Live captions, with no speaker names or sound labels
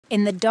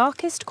In the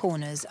darkest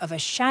corners of a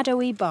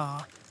shadowy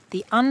bar,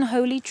 the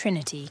Unholy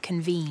Trinity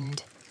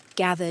convened,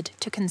 gathered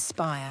to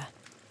conspire.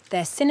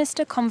 Their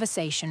sinister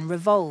conversation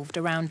revolved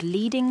around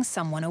leading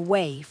someone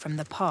away from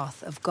the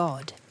path of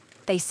God.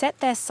 They set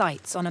their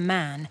sights on a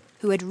man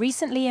who had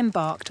recently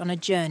embarked on a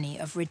journey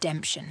of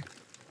redemption,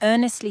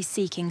 earnestly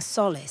seeking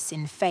solace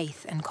in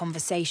faith and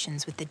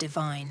conversations with the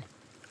divine.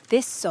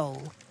 This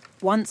soul,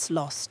 once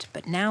lost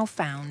but now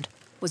found,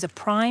 was a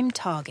prime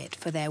target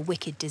for their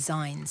wicked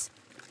designs.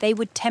 They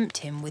would tempt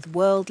him with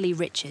worldly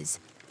riches,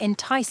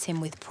 entice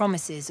him with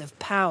promises of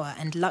power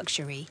and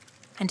luxury,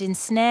 and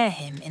ensnare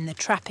him in the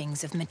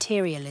trappings of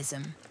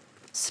materialism.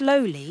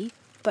 Slowly,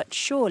 but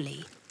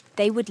surely,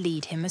 they would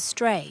lead him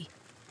astray,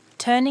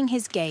 turning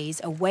his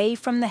gaze away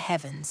from the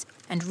heavens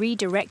and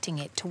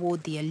redirecting it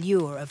toward the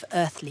allure of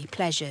earthly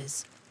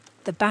pleasures.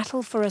 The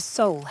battle for a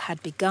soul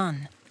had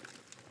begun,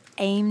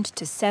 aimed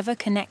to sever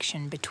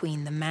connection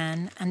between the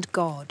man and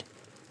God.